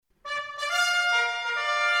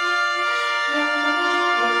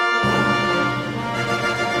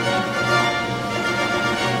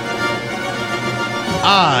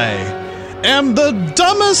I am the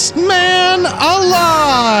dumbest man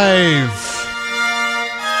alive.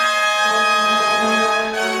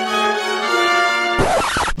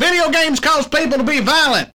 Video games cause people to be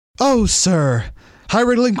violent. Oh, sir, I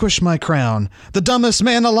relinquish my crown. The dumbest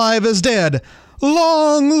man alive is dead.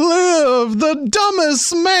 Long live the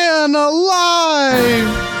dumbest man alive!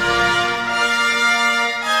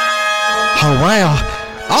 Oh, wow.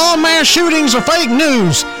 All mass shootings are fake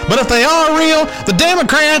news, but if they are real, the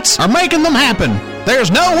Democrats are making them happen. There's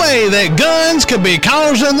no way that guns could be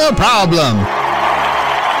causing the problem.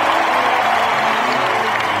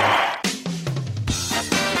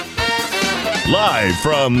 Live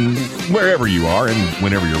from wherever you are and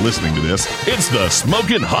whenever you're listening to this, it's the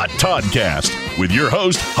Smokin' Hot TODDCAST with your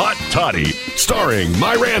host, Hot Toddy, starring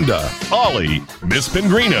Miranda, Ollie, Miss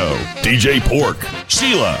Pengrino, DJ Pork,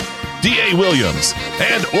 Sheila, D.A. Williams,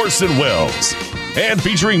 and Orson Welles. And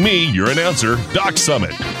featuring me, your announcer, Doc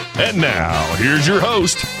Summit. And now, here's your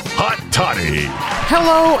host, Hot Toddy.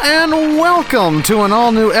 Hello and welcome to an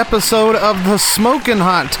all-new episode of the Smokin'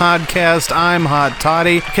 Hot TODDCAST. I'm Hot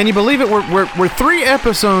Toddy. Can you believe it? We're 3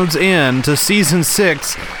 episodes in to season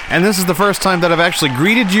 6, and this is the first time that I've actually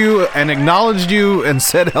greeted you and acknowledged you and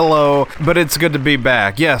said hello, but it's good to be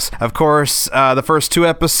back. Yes, of course, the first 2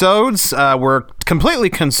 episodes were completely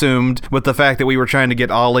consumed with the fact that we were trying to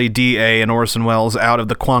get Ollie, D.A., and Orson Welles out of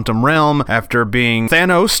the quantum realm after being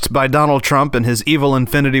Thanos'd by Donald Trump and his evil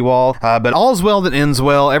Infinity Wall. But all's well that ends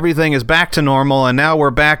well. Everything is back to normal, and now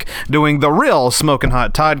we're back doing the real Smokin'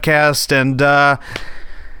 Hot TODDCAST. And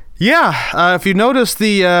if you notice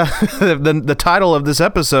the title of this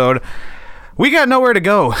episode, we got nowhere to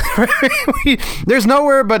go. There's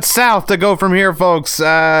nowhere but south to go from here, folks.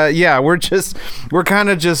 We're kind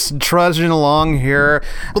of just trudging along here.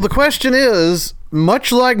 Well, the question is,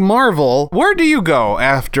 much like Marvel, where do you go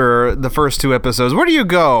after the first 2 episodes? Where do you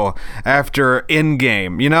go after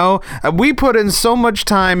Endgame? You know, we put in so much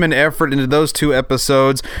time and effort into those 2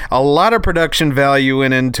 episodes. A lot of production value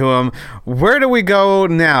went into them. Where do we go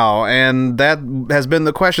now? And that has been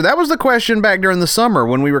the question. That was the question back during the summer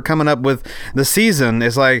when we were coming up with the season.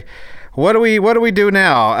 It's like, what do we do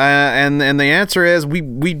now? And the answer is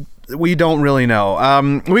we don't really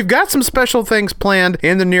know. We've got some special things planned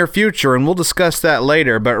in the near future, and we'll discuss that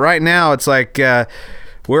later. But right now, it's like,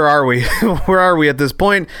 where are we? Where are we at this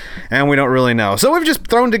point? And we don't really know. So we've just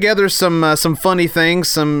thrown together some funny things,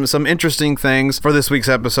 some interesting things for this week's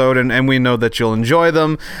episode, and we know that you'll enjoy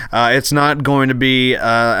them. It's not going to be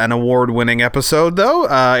an award-winning episode, though.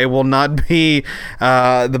 It will not be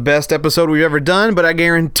the best episode we've ever done, but I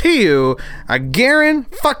guarantee you,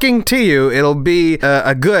 it'll be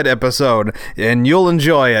a good episode, and you'll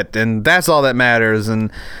enjoy it, and that's all that matters.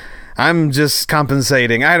 And I'm just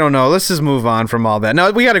compensating. I don't know. Let's just move on from all that. No,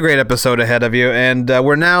 we got a great episode ahead of you, and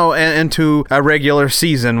we're now into a regular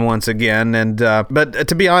season once again. And but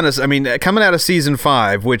to be honest, I mean, coming out of season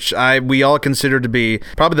 5, which we all consider to be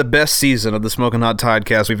probably the best season of the Smokin' Hot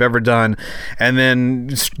TODDCAST we've ever done, and then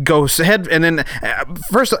go ahead and then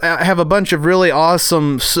first have a bunch of really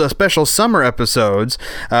awesome special summer episodes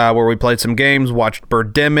where we played some games, watched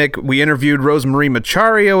Birdemic, we interviewed Rosemarie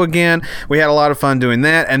Machario again. We had a lot of fun doing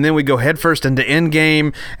that, and then we go headfirst into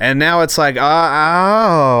Endgame, and now it's like,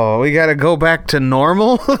 we gotta go back to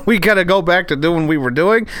normal. We gotta go back to doing what we were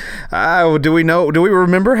doing. Do we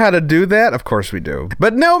remember how to do that? Of course we do.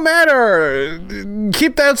 But no matter,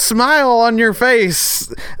 keep that smile on your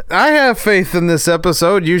face. I have faith in this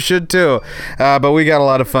episode. You should too. But we got a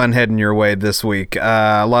lot of fun heading your way this week.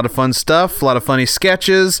 A lot of fun stuff, a lot of funny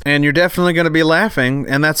sketches, and you're definitely going to be laughing,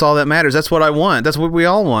 and that's all that matters. That's what I want. That's what we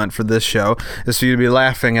all want for this show, is for you to be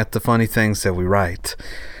laughing at the funny things that we write.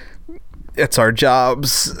 It's our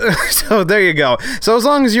jobs. So there you go. So as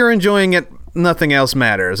long as you're enjoying it, nothing else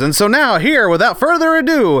matters. And so now, here, without further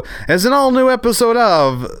ado, is an all-new episode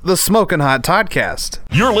of the Smokin' Hot TODDCAST.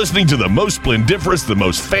 You're listening to the most splendiferous, the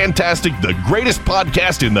most fantastic, the greatest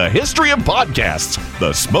podcast in the history of podcasts,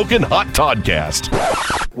 the Smokin' Hot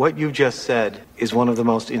TODDCAST. What you just said is one of the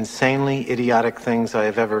most insanely idiotic things I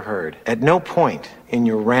have ever heard. At no point in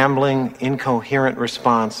your rambling, incoherent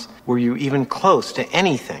response were you even close to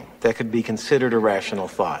anything that could be considered a rational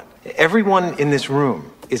thought. Everyone in this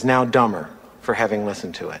room is now dumber for having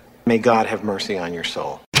listened to it. May God have mercy on your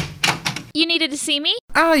soul. You needed to see me?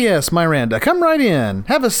 Ah, yes, Miranda. Come right in.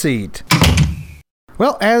 Have a seat.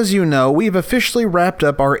 Well, as you know, we've officially wrapped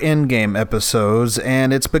up our Endgame episodes,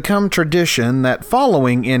 and it's become tradition that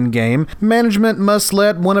following Endgame, management must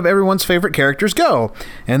let one of everyone's favorite characters go.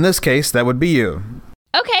 In this case, that would be you.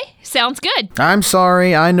 Okay, sounds good. I'm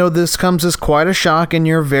sorry, I know this comes as quite a shock and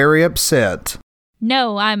you're very upset.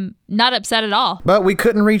 No, I'm not upset at all. But we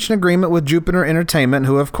couldn't reach an agreement with Jupiter Entertainment,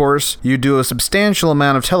 who, of course, you do a substantial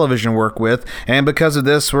amount of television work with, and because of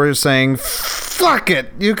this, we're saying, fuck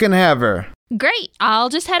it, you can have her. Great, I'll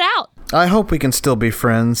just head out. I hope we can still be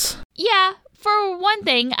friends. Yeah, for one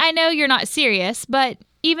thing, I know you're not serious, but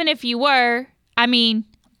even if you were, I mean,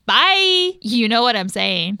 bye. You know what I'm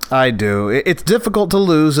saying. I do. It's difficult to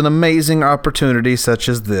lose an amazing opportunity such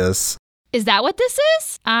as this. Is that what this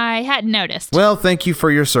is? I hadn't noticed. Well, thank you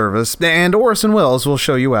for your service, and Orson Welles will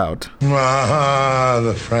show you out. Ah,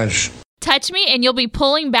 the French. Touch me and you'll be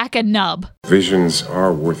pulling back a nub. Visions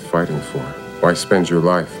are worth fighting for. Why spend your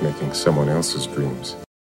life making someone else's dreams?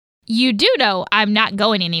 You do know I'm not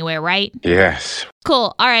going anywhere, right? Yes.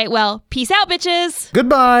 Cool. All right, well, peace out, bitches.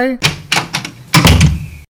 Goodbye.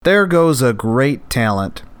 There goes a great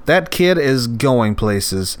talent. That kid is going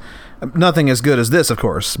places. Nothing as good as this, of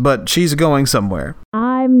course, but she's going somewhere.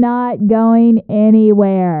 I'm not going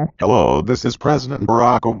anywhere. Hello, this is President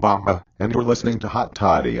Barack Obama, and you're listening to Hot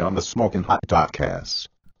Toddy on the SMOKIN TODDCAST.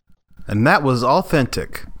 And that was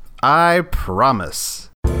authentic. I promise.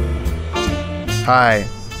 Hi,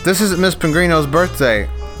 this is Miss Pengrino's birthday.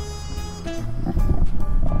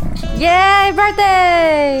 Yay,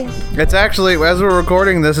 birthday! It's actually, as we're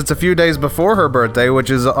recording this, it's a few days before her birthday, which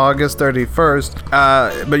is August 31st.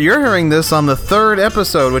 But you're hearing this on the 3rd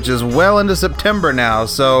episode, which is well into September now,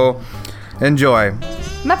 so enjoy.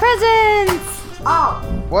 My presents! Oh.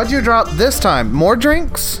 What'd you drop this time? More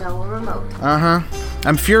drinks? No remote. Uh-huh.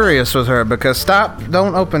 I'm furious with her because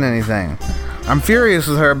don't open anything. I'm furious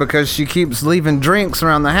with her because she keeps leaving drinks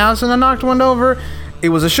around the house, and I knocked one over. It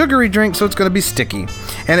was a sugary drink, so it's going to be sticky.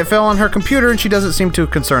 And it fell on her computer, and she doesn't seem too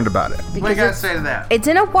concerned about it. What do you guys say to that? It's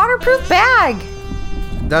in a waterproof bag.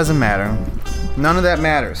 Doesn't matter. None of that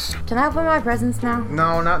matters. Can I open my presents now?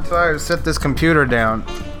 No, not until I set this computer down.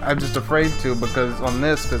 I'm just afraid to because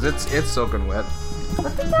it's soaking wet.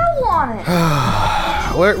 Put the towel on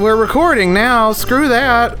it. We're recording now. Screw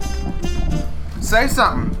that. Say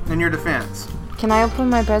something in your defense. Can I open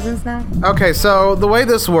my presents now? Okay, so the way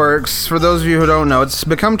this works, for those of you who don't know, it's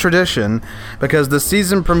become tradition because the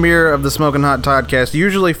season premiere of the Smokin' Hot Toddcast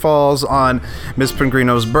usually falls on Miss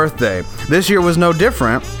Pengrino's birthday. This year was no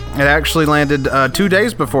different. It actually landed 2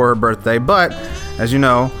 days before her birthday, but as you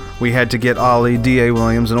know, we had to get Ollie, D.A.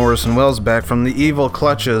 Williams, and Orson Welles back from the evil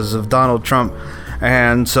clutches of Donald Trump,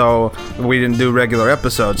 and so we didn't do regular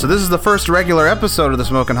episodes. So this is the first regular episode of the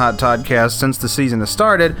Smokin' Hot Toddcast since the season has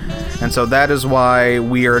started, and so that is why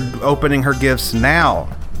we are opening her gifts now.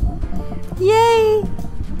 Yay!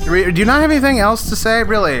 Do you not have anything else to say,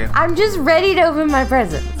 really? I'm just ready to open my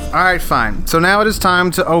presents. Alright, fine. So now it is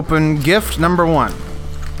time to open gift number 1.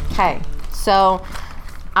 Okay, so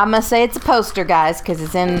I'm gonna say it's a poster, guys, because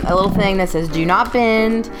it's in a little thing that says "Do not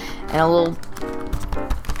bend" and a little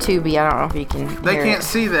tubey. I don't know if you can. They hear can't it.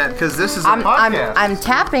 see that because this is a podcast. I'm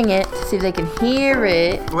tapping it to see if they can hear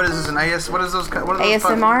it. What is this? What is those? What are those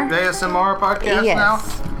ASMR? ASMR podcast Yes. now?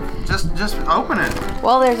 Just open it.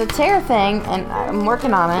 Well, there's a tear thing, and I'm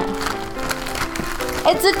working on it.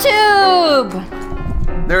 It's a tube.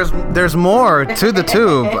 There's more to the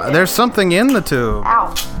tube. There's something in the tube.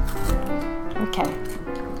 Ow. Okay.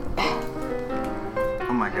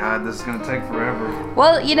 Oh my god, this is gonna take forever.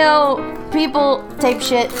 Well, you know, people tape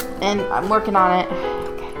shit, and I'm working on it.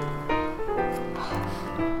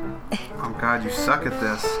 Okay. Oh god, you suck at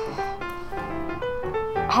this.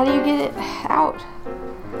 How do you get it out?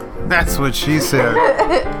 That's what she said.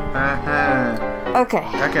 Okay.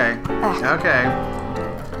 Okay. Okay.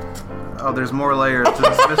 Oh, there's more layers to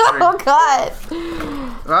this mystery. Oh god.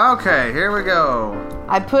 Okay, here we go.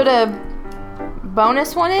 I put a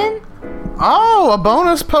bonus one in. Oh, a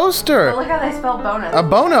bonus poster. Oh, look how they spell bonus. A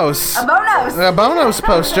bonus. A bonus. A bonus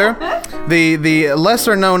poster. The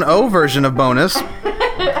lesser known O version of bonus.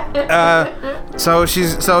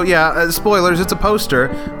 Spoilers, it's a poster,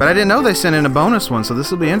 but I didn't know they sent in a bonus one, so this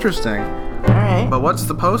will be interesting. Alright. But what's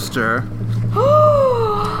the poster?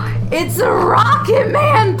 It's a Rocket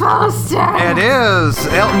Man poster. It is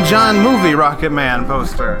Elton John movie Rocket Man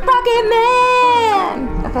poster. Rocket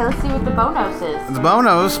Man. Okay, let's see what the bonus is. The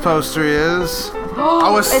bonus poster is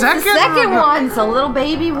It's the second one. It's a little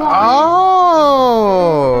baby one. Oh.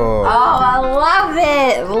 Oh, I love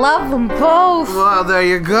it. Love them both. Well, there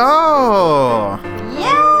you go.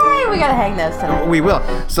 Yay! We gotta hang those tonight. We will.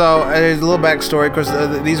 So, there's a little backstory, because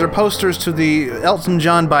these are posters to the Elton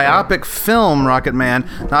John biopic film Rocket Man,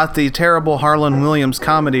 not the terrible Harlan Williams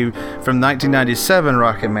comedy from 1997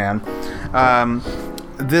 Rocket Man.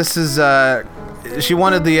 This is, she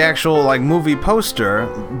wanted the actual, movie poster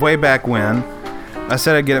way back when. I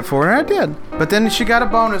said I'd get it for her, and I did. But then she got a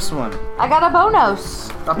bonus one. I got a bonus.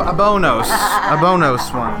 A bonus. A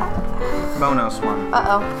bonus one. Bonus one.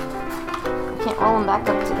 Uh-oh. Can't roll them back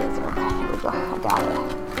up together. Okay, here we go. I got it.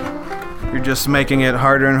 You're just making it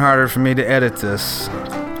harder and harder for me to edit this.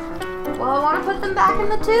 Well, I want to put them back in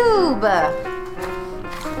the tube.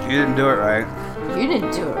 You didn't do it right. You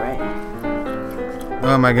didn't do it right.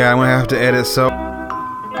 Oh my god, I'm gonna have to edit so.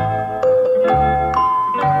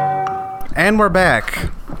 And we're back.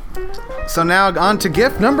 So now on to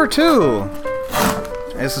gift number 2.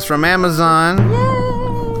 This is from Amazon. Yay!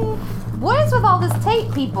 What is with all this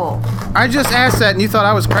tape, people? I just asked that and you thought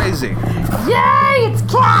I was crazy. Yay! It's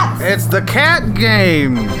cats! It's the cat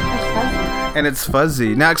game. And it's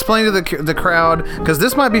fuzzy. Now explain to the crowd, because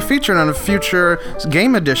this might be featured on a future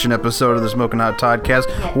Game Edition episode of the Smokin' Hot Toddcast.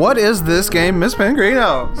 Yes. What is this game, Miss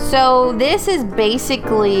Pengrino? So this is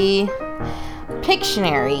basically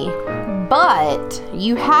Pictionary, but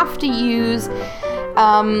you have to use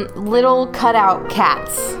little cutout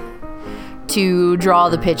cats to draw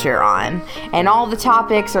the picture on, and all the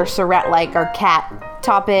topics are are cat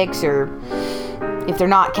topics, or if they're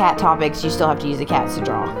not cat topics, you still have to use the cats to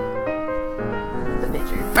draw the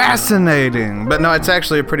picture. Fascinating. But no, it's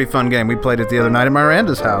actually a pretty fun game. We played it the other night at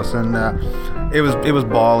Miranda's house, and it was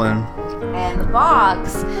ballin'. And the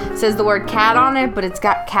box says the word cat on it, but it's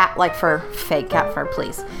got cat like fur, fake cat fur,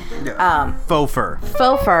 please. Faux fur.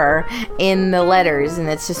 Faux fur in the letters, and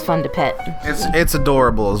it's just fun to pet. It's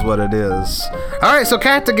adorable is what it is. Alright, so the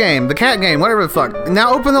cat game, whatever the fuck.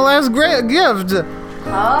 Now open the last gift.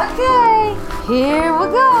 Okay, here we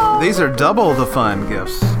go. These are double the fun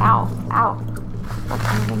gifts. Ow.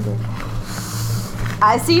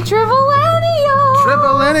 I see Trivillennial.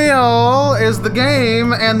 Trivillennial is the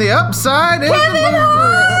game, and the upside is Kevin the movie.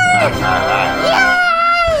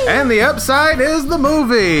 Yay! And the upside is the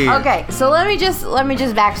movie. Okay, so let me just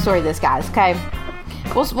backstory this, guys. Okay,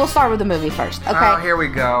 we'll start with the movie first. Okay. Oh, here we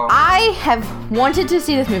go. I have wanted to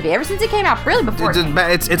see this movie ever since it came out. Really, before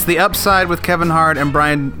it's the upside with Kevin Hart and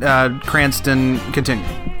Bryan Cranston. Continue.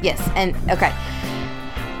 Yes, and okay.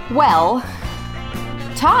 Well,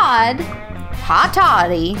 Toddy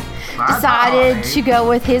decided to go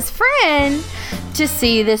with his friend to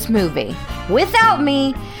see this movie without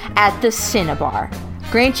me at the Cinnabar.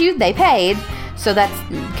 Grant you, they paid, so that's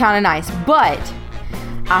kind of nice. But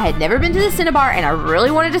I had never been to the Cinnabar, and I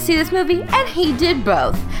really wanted to see this movie, and he did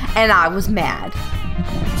both, and I was mad.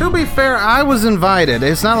 To be fair, I was invited.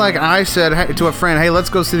 It's not like I said to a friend, "Hey, let's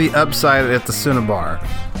go see the upside at the Cinnabar."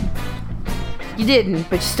 You didn't,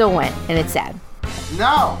 but you still went, and it's sad.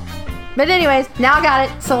 No. But anyways, now I got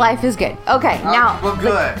it, so life is good. Okay, now well,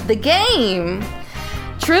 good. The game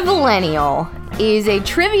Trivillennial is a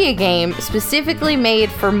trivia game specifically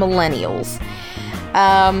made for millennials.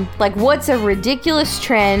 Like, what's a ridiculous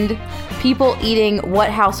trend? People eating what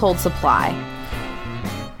household supply?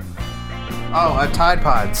 Oh, Tide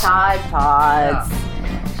Pods. Tide Pods.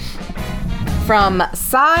 Yeah. From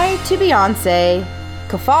Psy to Beyonce,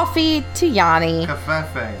 Kafafi to Yanni.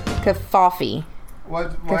 Kafafi.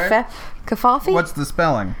 What? Kafafi? What's the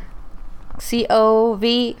spelling?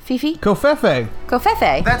 C-O-V Fifi? Kofefe.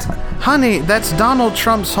 Honey, that's Donald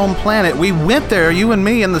Trump's home planet. We went there, you and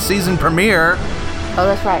me, in the season premiere. Oh,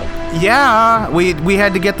 that's right. Yeah, we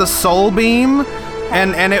had to get the soul beam,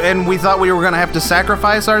 and we thought we were gonna have to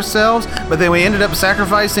sacrifice ourselves, but then we ended up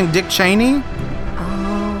sacrificing Dick Cheney.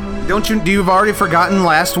 Oh. You've already forgotten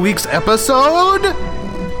last week's episode?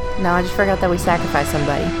 No, I just forgot that we sacrificed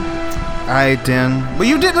somebody. I didn't. But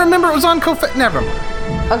you didn't remember it was on Kofe. Never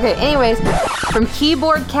mind. Okay, anyways, from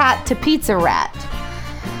keyboard cat to pizza rat.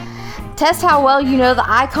 Test how well you know the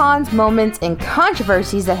icons, moments, and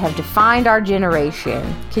controversies that have defined our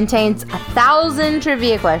generation. Contains 1,000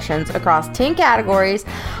 trivia questions across 10 categories,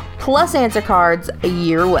 plus answer cards.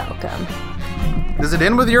 You're welcome. Does it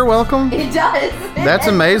end with "you're welcome"? It does. That's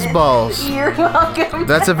amazeballs. You're welcome.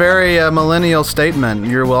 That's a very millennial statement.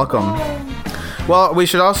 You're welcome. Well, we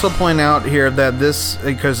should also point out here that this,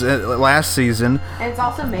 because last season... And it's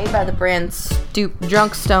also made by the brands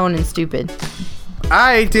Drunk, Stone, and Stupid.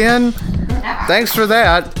 Alright, then. Thanks for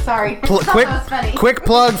that. Sorry. Quick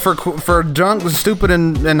plug for Drunk, Stupid,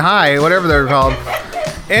 and High, whatever they're called.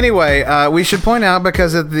 Anyway, we should point out,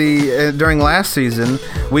 because at during last season,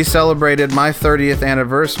 we celebrated my 30th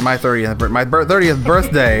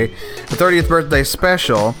birthday, the 30th birthday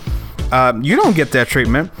special. You don't get that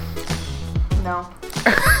treatment. No.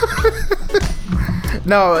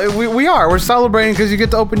 No, we are. We're celebrating because you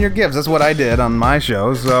get to open your gifts. That's what I did on my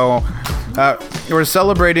show. So we're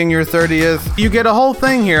celebrating your 30th. You get a whole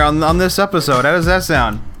thing here on this episode. How does that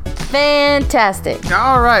sound? fantastic.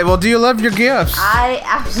 All right. Well, do you love your gifts? I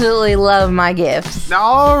absolutely love my gifts.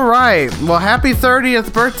 All right. Well, happy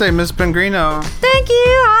 30th birthday, Miss Pengrino. Thank you,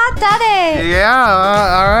 Hot Toddy. Yeah.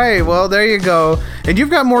 All right. Well, there you go. And you've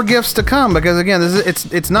got more gifts to come because again,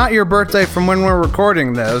 it's not your birthday from when we're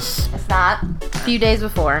recording this. It's not. A few days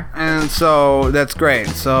before. And so that's great.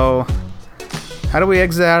 So how do we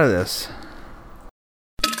exit out of this?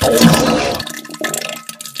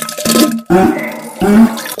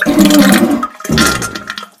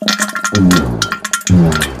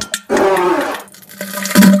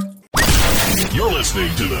 You're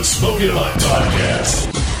listening to the Smokin' Hot Podcast.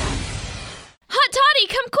 Hot Toddy,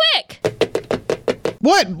 come quick!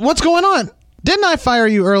 What? What's going on? Didn't I fire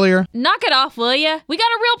you earlier? Knock it off, will ya? We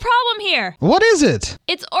got a real problem here. What is it?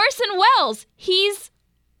 It's Orson Welles.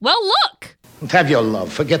 Well, look! Have your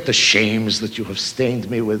love. Forget the shames that you have stained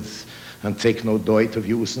me with, and take no doit of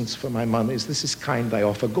usance for my monies. This is kind I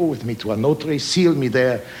offer. Go with me to a notary, seal me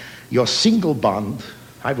there your single bond.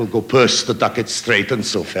 I will go purse the ducat straight, and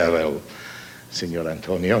so farewell, Signor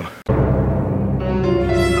Antonio.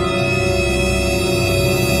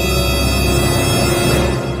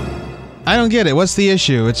 I don't get it. What's the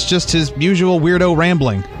issue? It's just his usual weirdo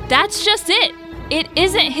rambling. That's just it. It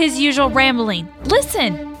isn't his usual rambling.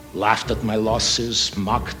 Listen. Laughed at my losses,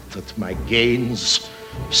 mocked at my gains,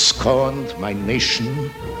 scorned my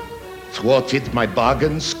nation, thwarted my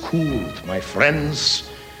bargains, cooled my friends,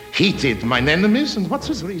 heated mine enemies, and what's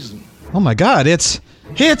his reason? Oh my God, it's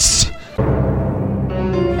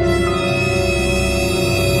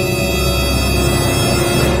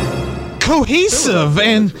cohesive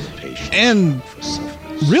and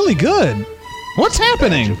really good. What's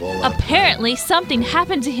happening? Apparently, something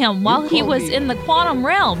happened to him while he was in the quantum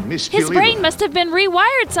realm. His brain must have been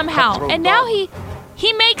rewired somehow, and now he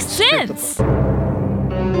makes sense.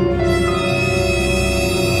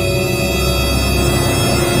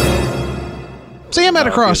 See, I'm at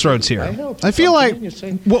a crossroads here. I feel like,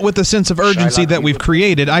 what with the sense of urgency that we've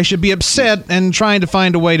created, I should be upset and trying to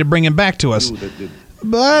find a way to bring him back to us.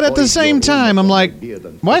 But at the same time, I'm like,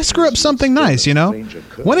 why screw up something nice, you know?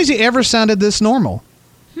 When has he ever sounded this normal?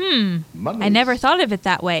 I never thought of it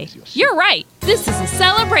that way. You're right. This is a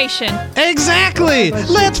celebration. Exactly!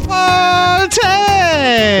 Let's party!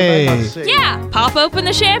 Yeah, pop open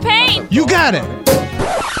the champagne. You got it!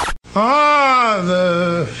 Ah,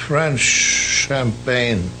 the French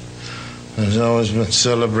champagne has always been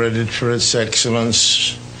celebrated for its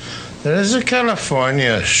excellence. There is a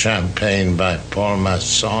California champagne by Paul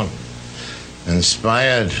Masson,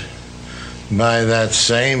 inspired by that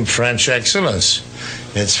same French excellence.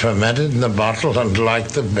 It's fermented in the bottle, and like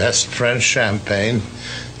the best French champagne,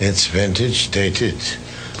 it's vintage dated.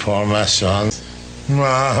 Paul Masson.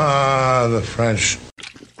 Ah, the French.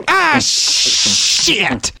 Ah,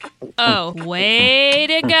 shit! Oh, way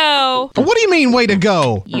to go. What do you mean, way to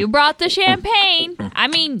go? You brought the champagne. I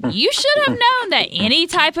mean, you should have known that any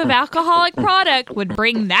type of alcoholic product would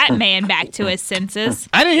bring that man back to his senses.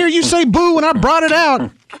 I didn't hear you say boo when I brought it out.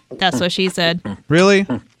 That's what she said. Really?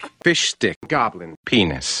 Fish stick, goblin,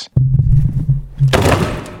 penis.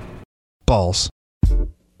 Balls.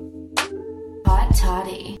 Hot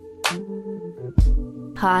Toddy.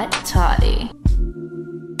 Hot Toddy.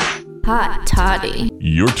 Hot Toddy.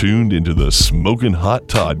 You're tuned into the Smokin' Hot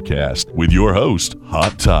Toddcast with your host,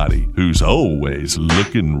 Hot Toddy, who's always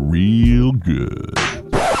looking real good.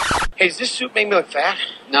 Hey, does this suit make me look fat?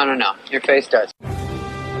 No. Your face does.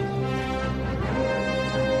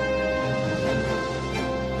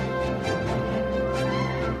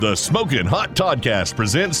 The Smokin' Hot Toddcast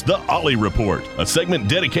presents the Ollie Report, a segment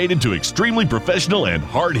dedicated to extremely professional and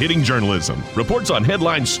hard-hitting journalism. Reports on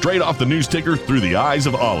headlines straight off the news ticker through the eyes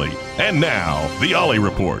of Ollie. And now, the Ollie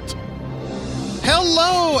Report.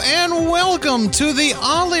 Hello and welcome to the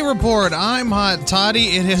Ollie Report. I'm Hot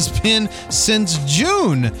Toddy. It has been since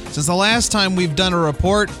June since the last time we've done a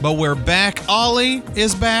report, but we're back. Ollie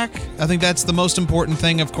is back. I think that's the most important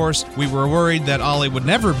thing. Of course, we were worried that Ollie would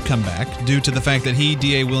never come back due to the fact that he,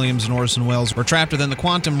 D.A. Williams, and Orson Welles were trapped within the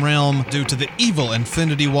quantum realm due to the evil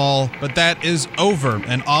Infinity Wall. But that is over,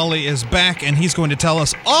 and Ollie is back, and he's going to tell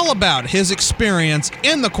us all about his experience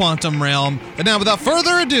in the quantum realm. And now, without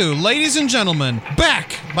further ado, ladies and gentlemen,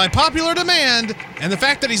 back by popular demand, and the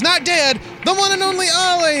fact that he's not dead, the one and only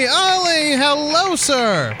Ollie. Ollie, hello,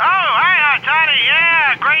 sir. Oh, hi, Toddy.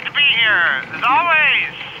 Yeah, great to be here, as always.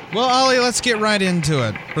 Well, Ollie, let's get right into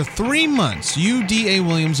it. For 3 months, you, D.A.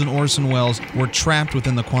 Williams, and Orson Welles were trapped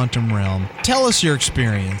within the quantum realm. Tell us your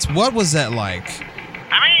experience. What was that like?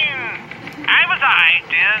 I mean, I was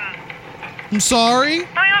hyped in. I'm sorry. I mean,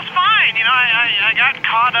 it was fine. You know, I got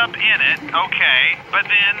caught up in it, okay, but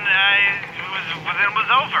then it was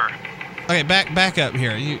over. Okay, back up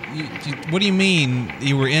here. You what do you mean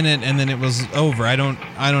you were in it and then it was over? I don't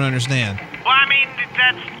understand. Well, I mean,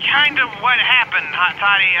 that's kind of what happened, Hot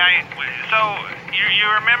Toddy. So you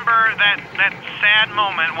remember that sad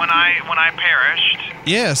moment when I perished?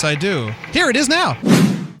 Yes, I do. Here it is now.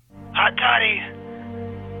 Hot Toddy,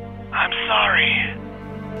 I'm sorry.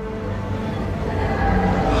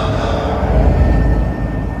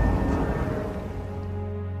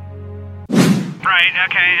 Right,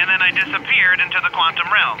 okay, and then I disappeared into the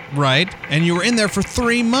quantum realm. Right, and you were in there for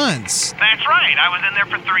 3 months. That's right, I was in there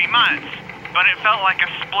for 3 months, but it felt like a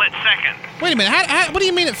split second. Wait a minute, what do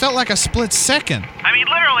you mean it felt like a split second? I mean,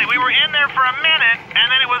 literally, we were in there for a minute,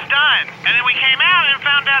 and then it was done. And then we came out and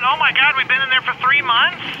found out, oh my god, we've been in there for 3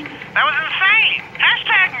 months? That was insane.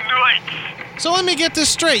 #nuts. So let me get this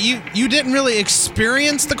straight. You didn't really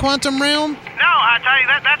experience the quantum realm? No, I tell you,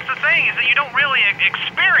 that's the thing, is that you don't really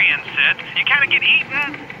experience it. You kind of get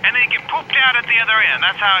eaten, and then you get pooped out at the other end.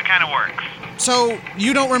 That's how it kind of works. So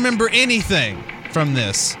you don't remember anything from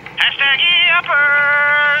this?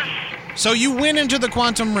 #uppers. So you went into the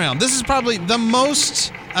quantum realm. This is probably the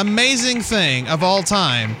most amazing thing of all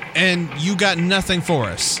time, and you got nothing for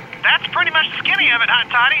us. That's pretty much the skinny of it, Hot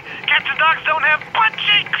Toddy. Cats and dogs don't have butt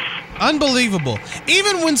cheeks. Unbelievable.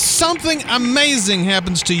 Even when something amazing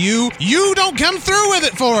happens to you, you don't come through with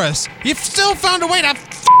it for us. You've still found a way to f***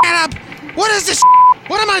 it up. What is this?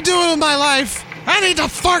 What am I doing with my life? I need to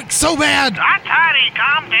fart so bad. Hot Toddy,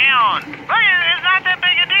 calm down. Look, it's not that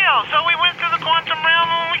big a deal. So we went through the quantum realm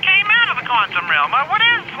and we came out of the quantum realm.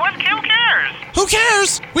 Who cares? Who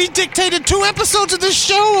cares? We dictated 2 episodes of this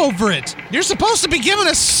show over it. You're supposed to be giving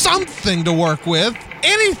us something to work with.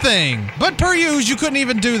 Anything. But per usual, you couldn't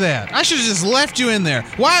even do that. I should have just left you in there.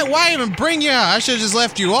 Why even bring you out? I should have just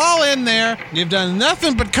left you all in there. You've done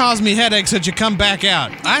nothing but cause me headaches since you come back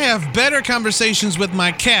out. I have better conversations with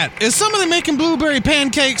my cat. Is somebody making blueberry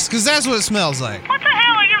pancakes? Because that's what it smells like. What the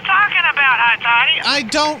hell are you talking about, Hot Toddy? I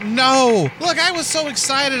don't know. Look, I was so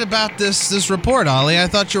excited about this report, Ollie. I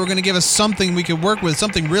thought you were going to give us something we could work with,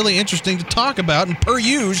 something really interesting to talk about, and per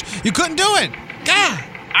usual, you couldn't do it. God.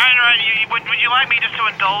 All right. Would you like me just to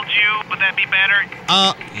indulge you? Would that be better?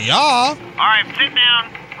 Yeah. All right, sit down.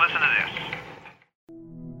 Listen to this.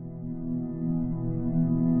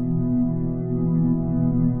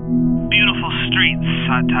 Beautiful streets,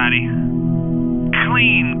 Hot Toddy.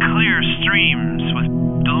 Clean, clear streams with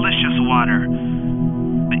delicious water.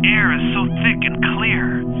 The air is so thick and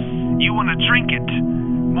clear, you want to drink it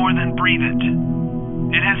more than breathe it.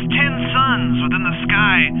 It has 10 suns within the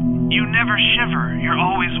sky. You never shiver, you're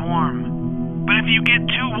always warm. But if you get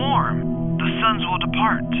too warm, the suns will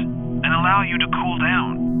depart and allow you to cool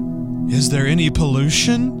down. Is there any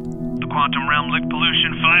pollution? The quantum realm licked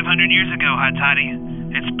pollution 500 years ago, Hot Toddy.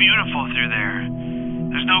 It's beautiful through there.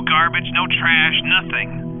 There's no garbage, no trash,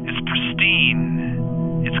 nothing. It's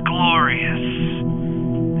pristine. It's glorious.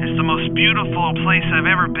 It's the most beautiful place I've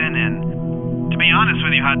ever been in. To be honest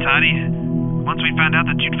with you, Hot Toddy, once we found out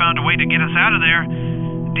that you'd found a way to get us out of there,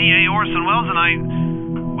 D.A. Orson Welles and I,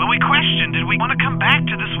 well, we questioned, did we want to come back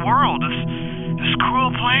to this world, this cruel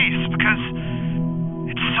place, because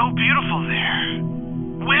it's so beautiful there.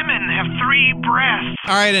 Women have 3 breasts.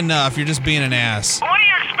 All right, enough. You're just being an ass. Well, what do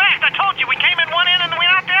you expect? I told you, we came in one end and we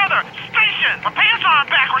out the other. Station! My pants are on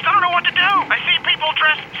backwards. I don't know what to do. I see people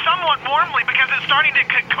dressed somewhat warmly because it's starting to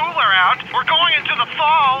get cooler out. We're going into the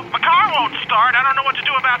fall. My car won't start. I don't know what to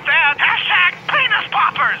do about that. #penis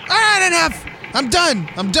poppers! All right, enough. I'm done.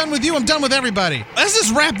 I'm done with you. I'm done with everybody. Let's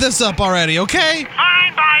just wrap this up already, okay?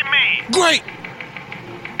 Fine by me. Great.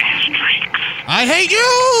 Asterisks. I hate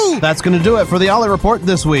you! That's going to do it for the Ollie Report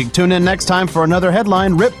this week. Tune in next time for another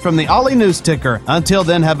headline ripped from the Ollie News Ticker. Until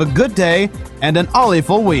then, have a good day and an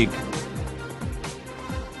Ollie-ful week.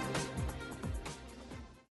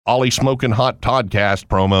 Ollie Smokin' Hot Toddcast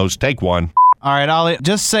promos. Take one. All right, Ollie,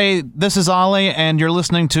 just say, this is Ollie, and you're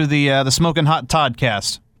listening to the Smokin' Hot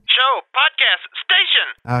Toddcast. Show, podcast,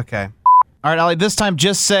 station. Okay. All right, Ollie, this time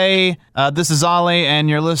just say, this is Ollie, and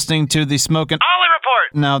you're listening to the Smokin' Ollie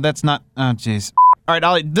Report. No, that's not, oh, jeez. All right,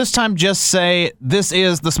 Ollie, this time just say, this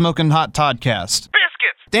is the Smokin' Hot Toddcast.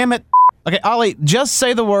 Biscuits. Damn it. Okay, Ollie, just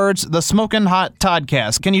say the words, the Smokin' Hot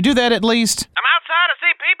Toddcast. Can you do that at least? I'm outside, I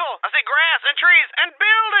see people, I see grass and trees and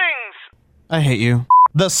buildings. I hate you.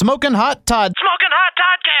 The Smokin' Hot Todd... Smokin' Hot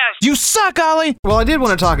Toddcast. You suck, Ollie! Well, I did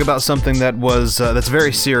want to talk about something that was that's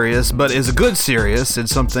very serious, but is a good serious.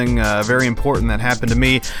 It's something very important that happened to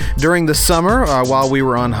me during the summer while we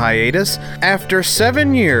were on hiatus. After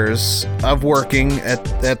 7 years of working at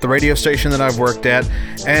the radio station that I've worked at,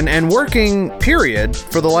 and working, period,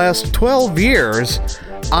 for the last 12 years,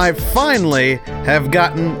 I finally have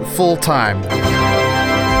gotten full-time.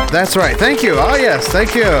 That's right. Thank you. Oh, yes.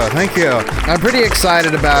 Thank you. I'm pretty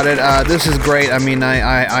excited about it. This is great. I mean,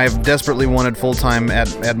 I've desperately wanted full-time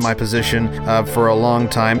at my position for a long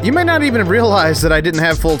time. You may not even realize that I didn't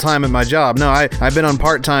have full-time at my job. No, I've been on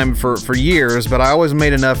part-time for years, but I always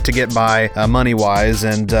made enough to get by money-wise,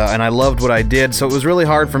 and I loved what I did, so it was really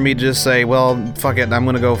hard for me to just say, well, fuck it, I'm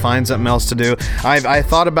going to go find something else to do. I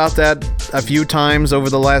thought about that a few times over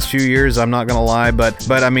the last few years, I'm not going to lie,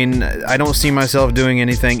 but I mean, I don't see myself doing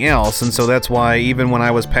anything else, and so that's why even when I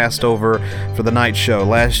was passed over for the night show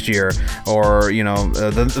last year, or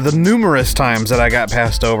the numerous times that I got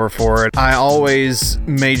passed over for it, I always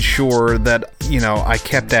made sure that I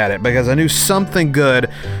kept at it because I knew something good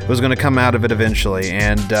was going to come out of it eventually.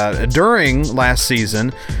 And during last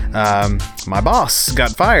season, my boss got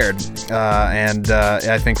fired, and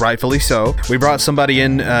I think rightfully so. We brought somebody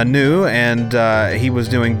in new, and he was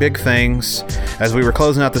doing big things as we were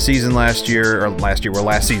closing out the season last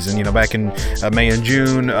season, back in May and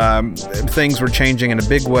June. Things were changing in a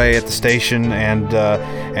big way at the station,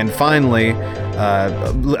 and finally,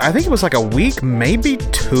 I think it was like a week, maybe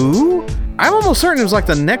two. I'm almost certain it was like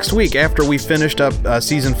the next week after we finished up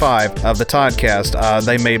season 5 of the TODDCAST,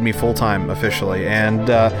 they made me full-time officially, and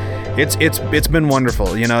it's been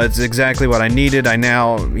wonderful. It's exactly what I needed. I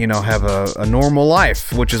now, have a normal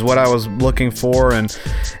life, which is what I was looking for,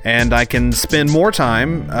 and I can spend more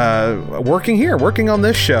time working on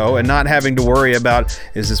this show, and not having to worry about,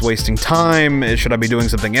 is this wasting time? Should I be doing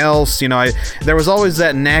something else? There was always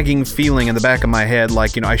that nagging feeling in the back of my head,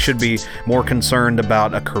 like, I should be more concerned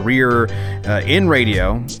about a career in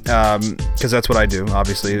radio, because that's what I do,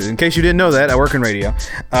 obviously. In case you didn't know that, I work in radio.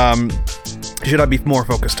 Should I be more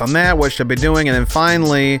focused on that? What should I be doing? And then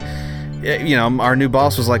finally, our new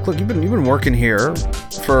boss was like, look, you've been working here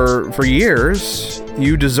for years.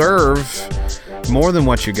 You deserve more than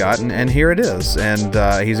what you got, and here it is. And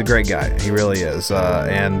he's a great guy. He really is.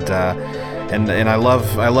 And I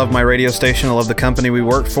love my radio station. I love the company we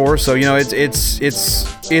work for. So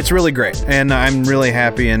it's really great, and I'm really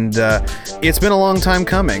happy. And it's been a long time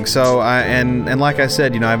coming. So and like I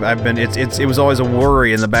said, I've been. It was always a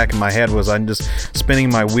worry in the back of my head, was I'm just spinning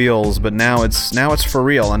my wheels. But now it's for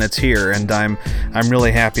real, and it's here, and I'm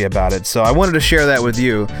really happy about it. So I wanted to share that with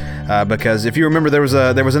you because if you remember, there was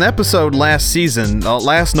an episode last season,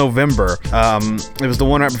 last November. It was the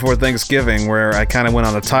one right before Thanksgiving where I kind of went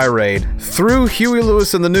on a tirade through Huey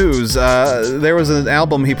Lewis and the News. There was an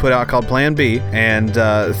album he put out called Plan B, and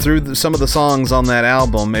through some of the songs on that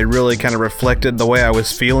album, it really kind of reflected the way I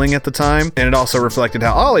was feeling at the time, and it also reflected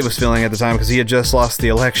how Ollie was feeling at the time, because he had just lost the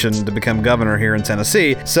election to become governor here in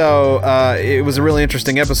Tennessee. So it was a really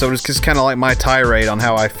interesting episode. It's just kind of like my tirade on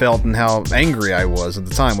how I felt and how angry I was at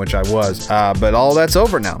the time, which I was. But all that's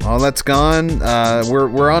over now. All that's gone.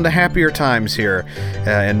 We're on to happier times here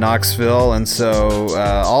in Knoxville, and so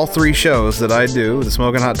all 3 shows that I do, the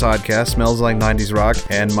Smokin' Hot TODDCAST, Smells Like 90s Rock,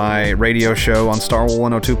 and my radio show on Star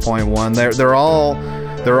 102.1,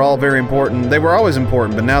 they're all very important. They were always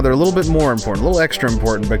important, but now they're a little bit more important, a little extra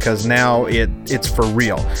important, because now it's for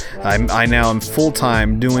real. I now am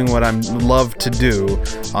full-time doing what I love to do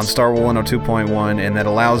on Star 102.1, and that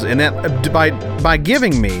allows, and that by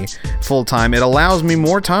giving me full-time, it allows me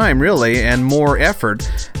more time, really, and more effort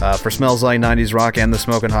for Smells Like 90s Rock and the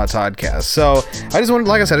Smokin' Hot TODDCAST. So I just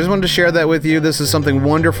wanted to share that with you. This is something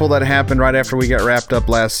wonderful that happened right after we got wrapped up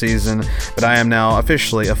last season, but I am now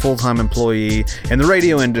officially a full-time employee in the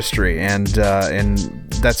radio industry, and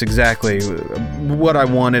that's exactly what I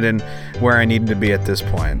wanted and where I needed to be at this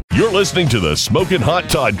point. You're listening to the Smokin' Hot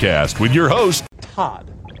TODDCAST with your host,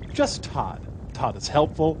 Todd. Just Todd. Todd is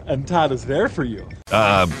helpful, and Todd is there for you.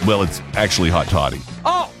 Well, it's actually Hot Toddy.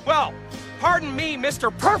 Oh, well, pardon me,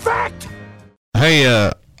 Mr. Perfect! Hey,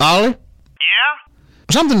 Ollie? Yeah?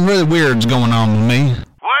 Something really weird's going on with me.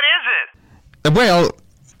 What is it? Well,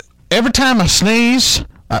 every time I sneeze,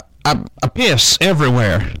 I piss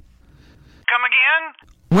everywhere. Come again?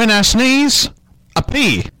 When I sneeze, I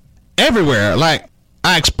pee everywhere, like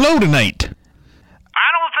I explodinate. I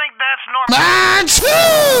don't think that's normal. Why is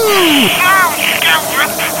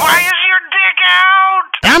your dick out?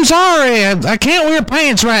 I'm sorry, I can't wear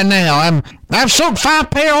pants right now. I've soaked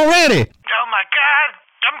 5 pair already. Oh my God,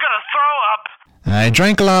 I'm gonna throw up. I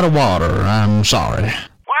drank a lot of water. I'm sorry. Why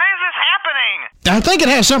is this happening? I think it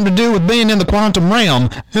has something to do with being in the quantum realm.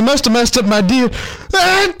 It must have messed up my deal.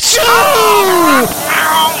 Achoo!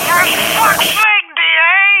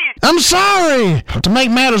 I'm sorry! To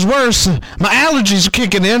make matters worse, my allergies are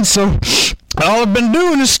kicking in, so all I've been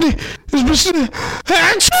doing is achoo!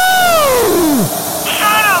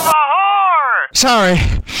 Son of a whore! Sorry.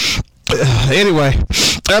 Anyway,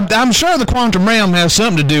 I'm sure the quantum realm has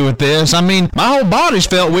something to do with this. I mean, my whole body's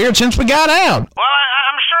felt weird since we got out. Well,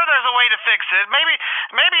 I'm sure there's a way to fix it. Maybe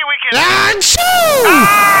we can... Achoo!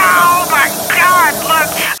 Oh, my God,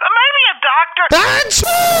 look. Maybe a doctor...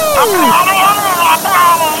 Achoo!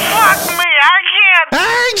 Fuck me, I can't...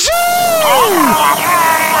 Achoo!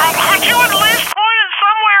 Could you at least point it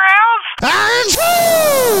somewhere else?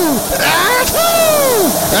 Achoo!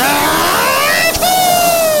 Achoo! Achoo!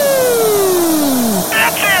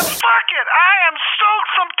 That's it, fuck it. I am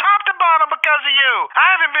soaked from top to bottom because of you.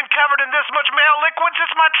 I haven't been covered in this much male liquid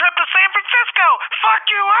since my trip to San Francisco. Fuck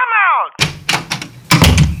you, I'm out.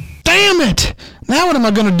 Damn it! Now what am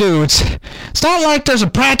I gonna do? It's not like there's a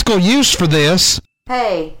practical use for this.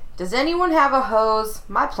 Hey, does anyone have a hose?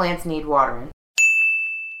 My plants need watering.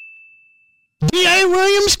 D.A.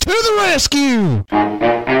 Williams to the rescue!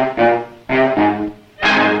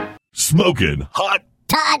 Smokin' Hot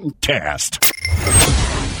TODDCAST.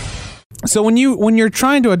 So when you're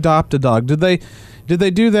trying to adopt a dog, did they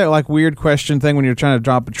do that like weird question thing when you're trying to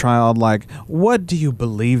adopt a child? Like, what do you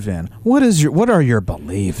believe in? What are your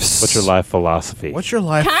beliefs? What's your life philosophy? What's your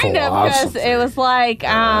life Kind of, philosophy? because it was like,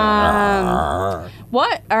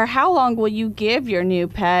 what or how long will you give your new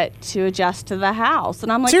pet to adjust to the house? And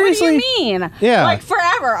I'm like, Seriously? what do you mean? Yeah. Like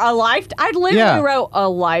forever, a life. I literally Yeah. wrote a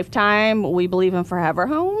lifetime. We believe in forever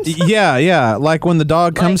homes. Yeah. Like when the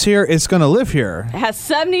dog comes here, it's gonna live here. It has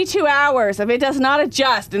 72 hours. If it does not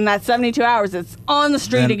adjust in that 72 hours, it's on the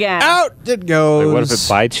street Then again. out it goes. Like, what if it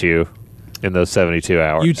bites you in those 72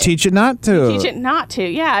 hours? You teach it not to. Teach it not to.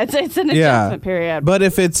 Yeah, it's an adjustment period. But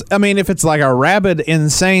if it's like a rabid,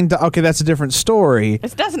 insane dog, okay, that's a different story.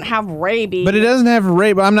 It doesn't have rabies. But it doesn't have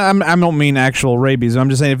rabies. I don't mean actual rabies. I'm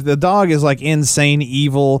just saying if the dog is like insane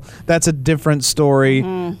evil, that's a different story.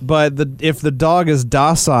 Mm-hmm. But if the dog is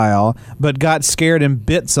docile but got scared and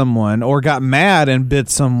bit someone or got mad and bit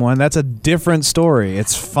someone, that's a different story.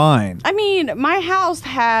 It's fine. I mean, my house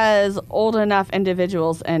has old enough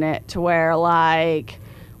individuals in it to where, like,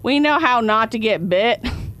 we know how not to get bit.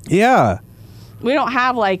 Yeah. We don't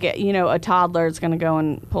have, like, a toddler that's going to go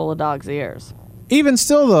and pull a dog's ears. Even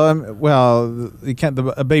still, though, well,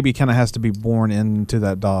 a baby kind of has to be born into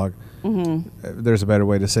that dog. Mm-hmm. There's a better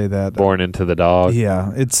way to say that. Born into the dog.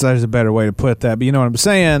 Yeah, there's a better way to put that. But you know what I'm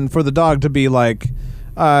saying? For the dog to be like,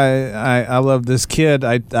 I love this kid.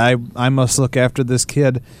 I must look after this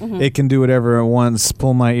kid. Mm-hmm. It can do whatever it wants,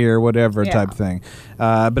 pull my ear, whatever type thing.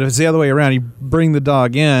 But if it's the other way around, you bring the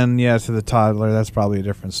dog in, to the toddler, that's probably a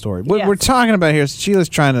different story. What we're talking about here is Sheila's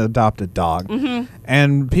trying to adopt a dog,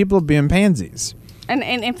 and people are being pansies.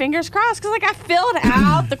 And fingers crossed, because, like, I filled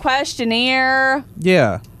out the questionnaire.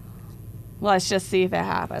 Yeah. Let's just see if it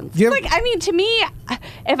happens. Yep. Like, I mean, to me,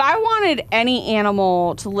 if I wanted any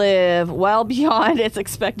animal to live well beyond its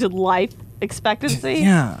expected life expectancy,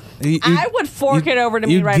 I would fork it over to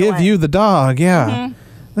me right away. Give you the dog,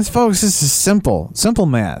 This, folks, this is simple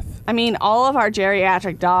math. I mean, all of our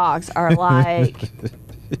geriatric dogs are like,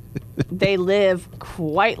 they live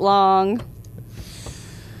quite long.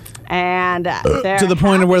 And to the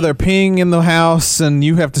point of where they're peeing in the house and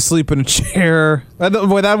you have to sleep in a chair.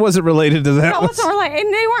 Boy, that wasn't related to that. No,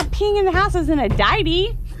 and they weren't peeing in the house as in a diaper.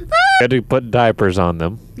 You had to put diapers on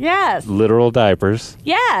them. Yes. Literal diapers.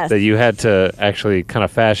 Yes. That you had to actually kind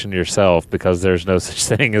of fashion yourself because there's no such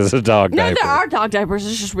thing as a dog diaper. No, there are dog diapers.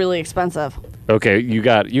 It's just really expensive. Okay, you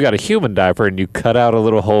got a human diaper and you cut out a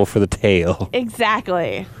little hole for the tail.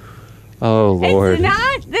 Exactly. Oh, Lord. It's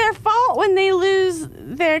not their fault when they lose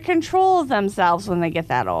their control of themselves when they get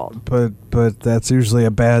that old. But that's usually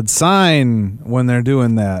a bad sign when they're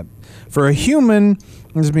doing that. For a human,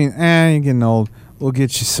 it's being, you're getting old. We'll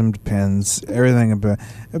get you some Depends. Everything about.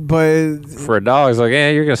 But for a dog, it's like,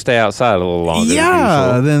 you're gonna stay outside a little longer.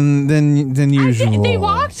 Yeah, than usual. They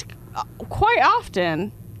walked quite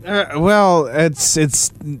often. Well,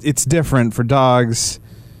 it's different for dogs.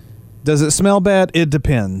 Does it smell bad? It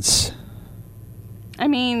depends. I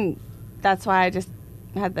mean, that's why I just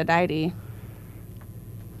had the diety.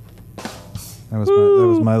 That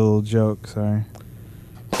was my little joke. Sorry.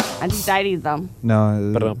 I just dietied them.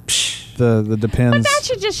 No, the depends. But that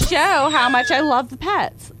should just show how much I love the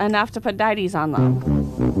pets enough to put dities on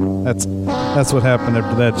them. That's what happened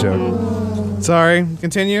after that joke. Sorry.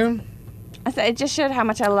 Continue. I said it just showed how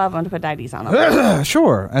much I love them to put dities on them.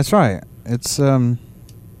 Sure, that's right. It's I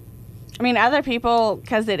mean, other people,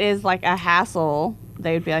 because it is like a hassle,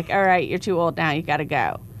 they would be like, all right, you're too old now, you got to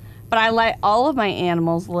go. But I let all of my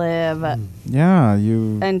animals live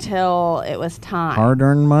until it was time.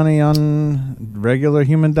 Hard-earned money on regular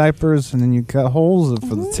human diapers, and then you cut holes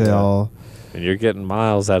for the tail. And you're getting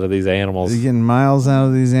miles out of these animals. You're getting miles out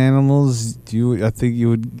of these animals. I think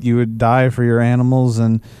you would die for your animals,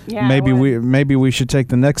 and maybe we should take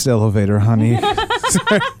the next elevator, honey.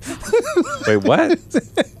 Wait, what?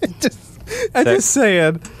 I'm just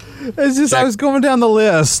saying. It's just I was going down the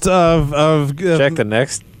list of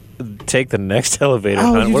take the next elevator.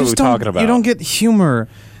 Oh, What are we talking about? You don't get humor.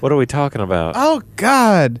 What are we talking about? Oh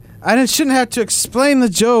God, I shouldn't have to explain the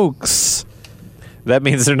jokes. That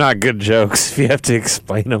means they're not good jokes if you have to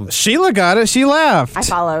explain them. Sheila got it. She laughed. I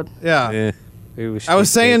followed. Yeah. I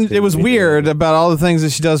was saying it was weird about all the things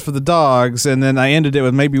that she does for the dogs, and then I ended it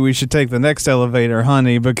with maybe we should take the next elevator,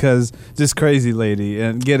 honey, because this crazy lady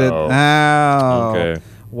and get it. Oh. Okay.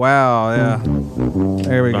 Wow. Yeah.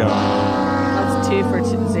 There we go. That's 2 for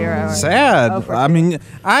 0. Sad. I mean,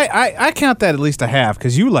 I count that at least a half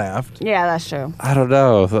because you laughed. Yeah, that's true. I don't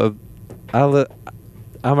know.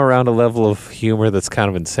 I'm around a level of humor that's kind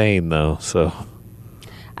of insane, though. So,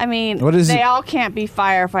 I mean, What is they it? all can't be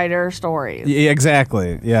firefighter stories. Yeah,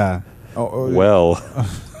 exactly. Yeah. well,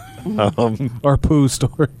 or poo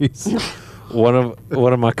stories.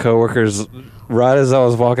 one of my coworkers, right as I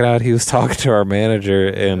was walking out, he was talking to our manager,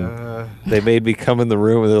 and they made me come in the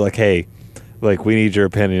room, and they're like, "Hey, like, we need your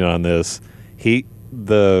opinion on this."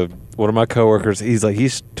 One of my coworkers,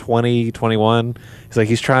 he's 20, 21. He's like,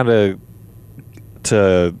 he's trying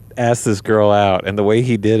to ask this girl out, and the way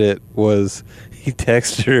he did it was he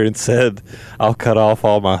texted her and said, "I'll cut off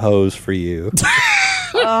all my hose for you."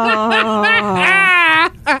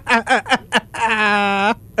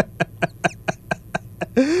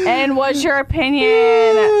 And what's your opinion?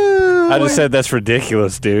 I just said that's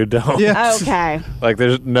ridiculous, dude. Don't. Yes. Okay. Like,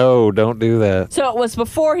 don't do that. So it was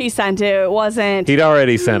before he sent it. It wasn't. He'd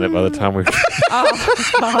already sent it by the time we. I'm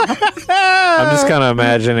just kind of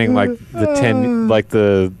imagining like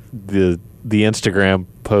the Instagram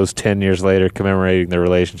post 10 years later commemorating their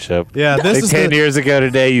relationship. Yeah, this like is 10 years ago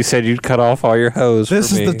today. You said you'd cut off all your hose. This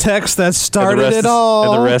for is me. the text that started it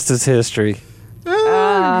all. And the rest is history.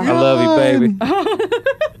 I love you, baby.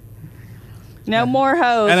 No more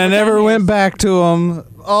hose. And I never went back to him.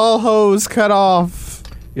 All hose cut off.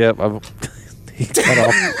 Yep. He cut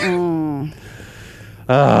off.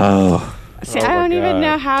 Oh. See, I don't even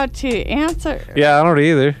know how to answer. Yeah, I don't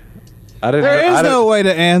either. There is no way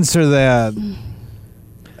to answer that.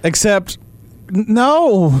 Except,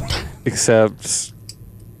 no. Except,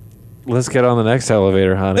 let's get on the next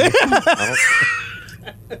elevator, honey.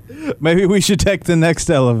 Maybe we should take the next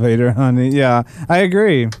elevator, honey. Yeah, I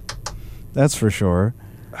agree. That's for sure.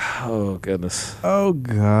 Oh, goodness. Oh,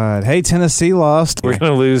 God. Hey, Tennessee lost. We're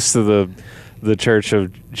going to lose to the Church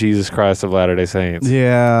of Jesus Christ of Latter-day Saints.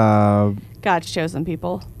 Yeah. God's chosen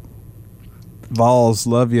people. Vols,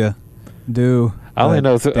 love you. Do. I only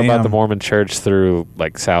know about the Mormon Church through,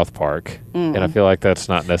 like, South Park. Mm-mm. And I feel like that's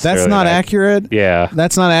not necessarily... That's not accurate? Yeah.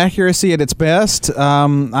 That's not accuracy at its best.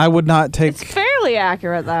 I would not take... It's fairly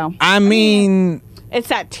accurate, though. I mean... It's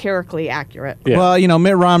satirically accurate. Yeah. Well,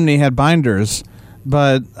 Mitt Romney had binders.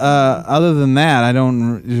 But other than that, I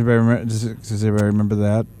don't... Does everybody remember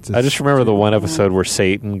that? I just remember the one episode where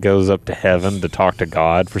Satan goes up to heaven to talk to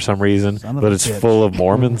God for some reason, but it's full of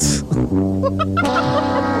Mormons.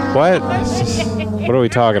 What? What are we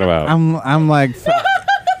talking about? I'm like...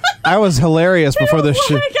 I was hilarious before the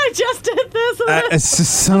show. I just did this. It's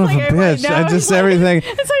just son of a bitch. I just everything.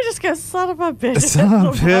 And so I just go, son of a bitch. Son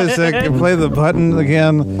of a bitch. I can play the button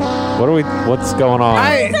again. What's going on?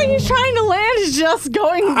 Everything he's trying to land is just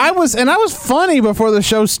going. I was funny before the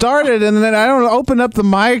show started, and then I don't open up the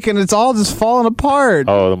mic, and it's all just falling apart.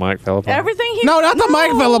 Oh, the mic fell apart. Everything he. No, not the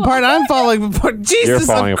mic fell apart. I'm falling apart. Jesus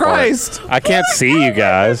Christ! Apart. I can't see you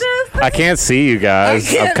guys. I can't see you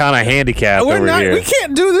guys. I'm kind of handicapped over here. We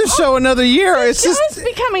can't do this show another year. It's just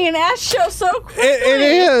becoming an ass show so quickly. It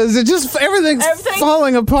is. It just everything's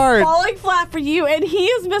falling apart. Falling flat for you, and he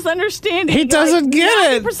is misunderstanding. He doesn't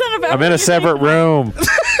get it. 90% of I'm in a separate room.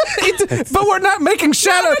 But we're not making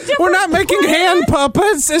we're not making hand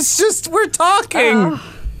puppets. It's just we're talking.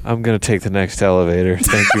 I'm gonna take the next elevator.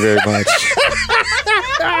 Thank you very much.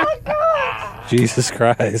 Jesus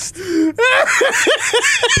Christ.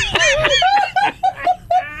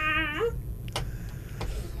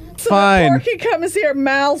 Fine. Porky comes here,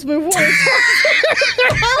 mouths move when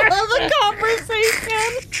I love the conversation.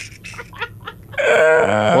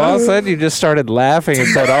 Well, sudden you just started laughing and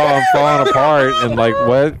said, "Oh, I'm falling apart," and like,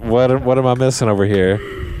 what am I missing over here?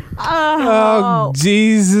 Oh,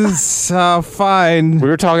 Jesus. Fine. We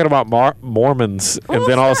were talking about Mormons, and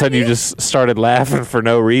then all of a sudden you just started laughing for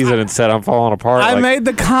no reason and said, "I'm falling apart." I made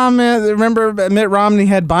the comment. Remember, Mitt Romney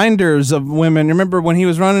had binders of women. Remember when he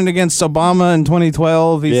was running against Obama in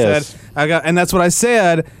 2012? He said, and that's what I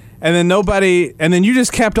said. And then you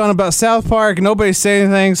just kept on about South Park. Nobody said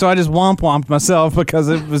anything, so I just whomped myself because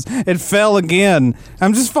it fell again.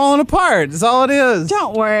 I'm just falling apart. That's all it is.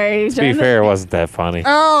 Don't worry. To be fair, it wasn't that funny.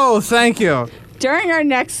 Oh, thank you. During our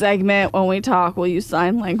next segment, when we talk, we'll use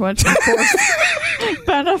sign language. Of course.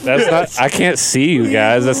 That's not. I can't see you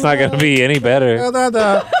guys. That's not going to be any better.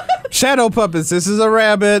 Shadow puppets. This is a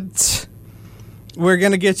rabbit. We're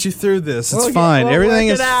going to get you through this. It's fine. Everything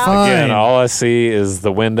is fine. Again, all I see is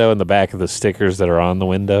the window and the back of the stickers that are on the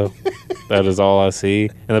window. That is all I see.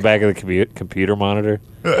 And the back of the computer monitor.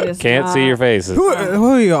 Can't see your faces. Who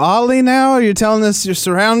are you, Ollie now? Are you telling us your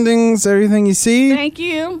surroundings, everything you see? Thank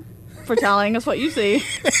you for telling us what you see.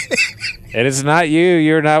 And it's not you.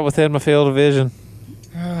 You're not within my field of vision.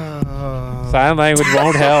 Sign language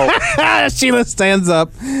won't help. Sheila stands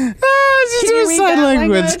up. She's doing sign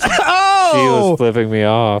language. Oh! Sheila's flipping me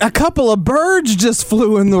off. A couple of birds just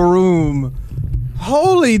flew in the room.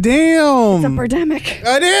 Holy damn. It's a birdemic.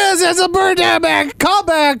 It is. It's a birdemic. Call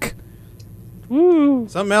back. Woo.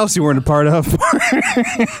 Something else you weren't a part of.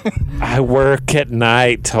 I work at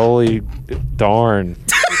night. Holy darn.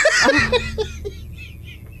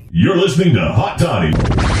 You're listening to Hot Toddy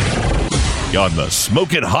on the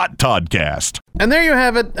Smokin' Hot Toddcast. And there you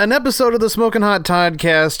have it, an episode of the Smokin' Hot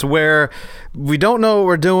Toddcast where we don't know what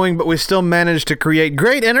we're doing, but we still managed to create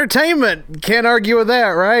great entertainment. Can't argue with that,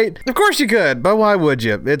 right? Of course you could, but why would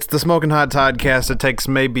you? It's the Smokin' Hot Toddcast. It takes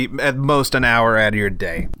maybe at most an hour out of your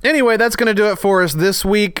day. Anyway, that's going to do it for us this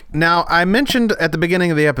week. Now, I mentioned at the beginning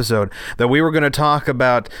of the episode that we were going to talk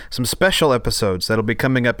about some special episodes that'll be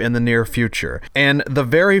coming up in the near future. And the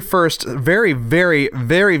very first, very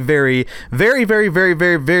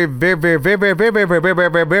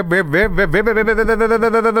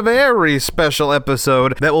special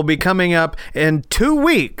episode that will be coming up in 2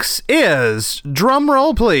 weeks is, drum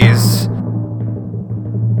roll please,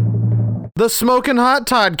 the Smokin' Hot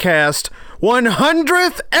Toddcast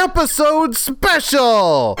 100th episode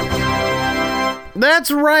special.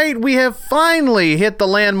 That's right, we have finally hit the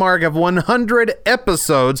landmark of 100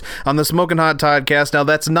 episodes on the Smokin' Hot Toddcast. Now,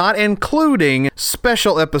 that's not including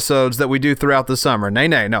special episodes that we do throughout the summer.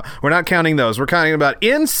 No, we're not counting those. We're counting about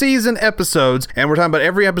in-season episodes, and we're talking about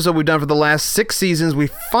every episode we've done for the last 6 seasons. We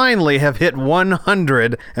finally have hit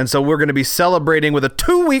 100, and so we're going to be celebrating with a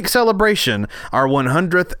 2-week celebration our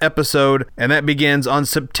 100th episode, and that begins on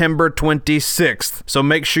September 26th. So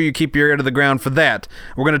make sure you keep your ear to the ground for that.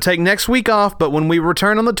 We're going to take next week off, but when we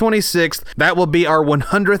return on the 26th, that will be our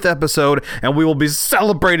 100th episode, and we will be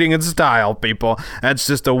celebrating in style, people. That's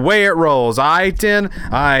just the way it rolls.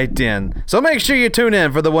 I-10. So make sure you tune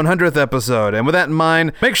in for the 100th episode. And with that in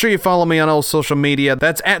mind, make sure you follow me on all social media.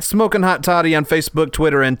 That's at Smokin' Hot Toddy on Facebook,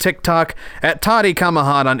 Twitter, and TikTok. At Toddy,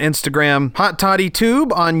 Hot on Instagram. Hot Toddy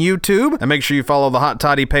Tube on YouTube. And make sure you follow the Hot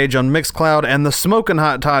Toddy page on Mixcloud and the Smokin'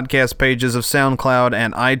 Hot Toddcast pages of SoundCloud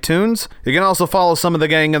and iTunes. You can also follow some of the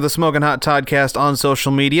gang of the Smokin' Hot Toddcast on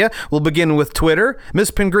social media. We'll begin with Twitter. Miss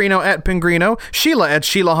Pengrino at Pengrino. Sheila at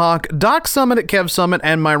Sheila Hawk. Doc Summit at Kev Summit.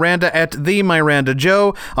 And Miranda at the Miranda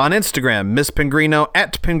Joe on Instagram. Miss Pengrino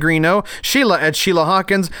at Pengrino. Sheila at Sheila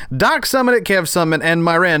Hawkins. Doc Summit at Kev Summit. And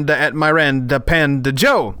Miranda at Miranda Panda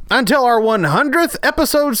Joe. Until our 100th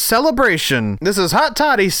episode celebration, this is Hot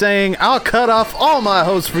Toddy saying, I'll cut off all my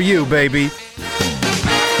hosts for you, baby.